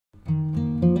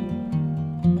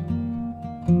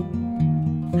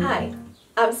Hi,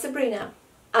 I'm Sabrina.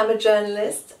 I'm a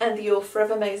journalist and the author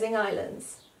of Amazing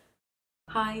Islands.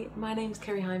 Hi, my name's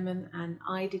Kerry Hyman and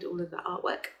I did all of the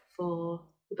artwork for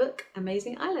the book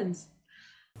Amazing Islands.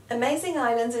 Amazing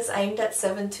Islands is aimed at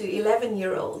 7 to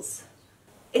 11-year-olds.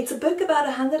 It's a book about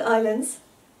 100 islands,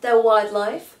 their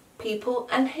wildlife, people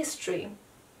and history.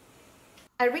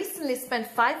 I recently spent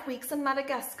 5 weeks in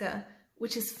Madagascar,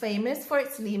 which is famous for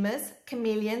its lemurs,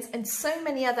 chameleons and so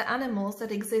many other animals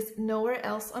that exist nowhere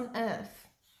else on Earth.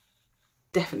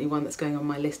 Definitely one that's going on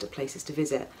my list of places to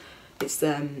visit. It's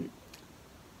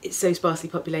so sparsely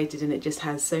populated and it just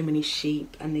has so many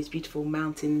sheep and these beautiful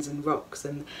mountains and rocks,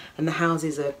 and the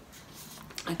houses are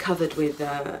covered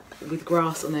with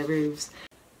grass on their roofs.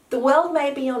 The world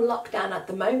may be on lockdown at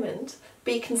the moment,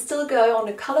 but you can still go on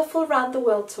a colourful round the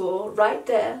world tour right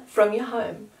there from your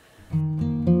home.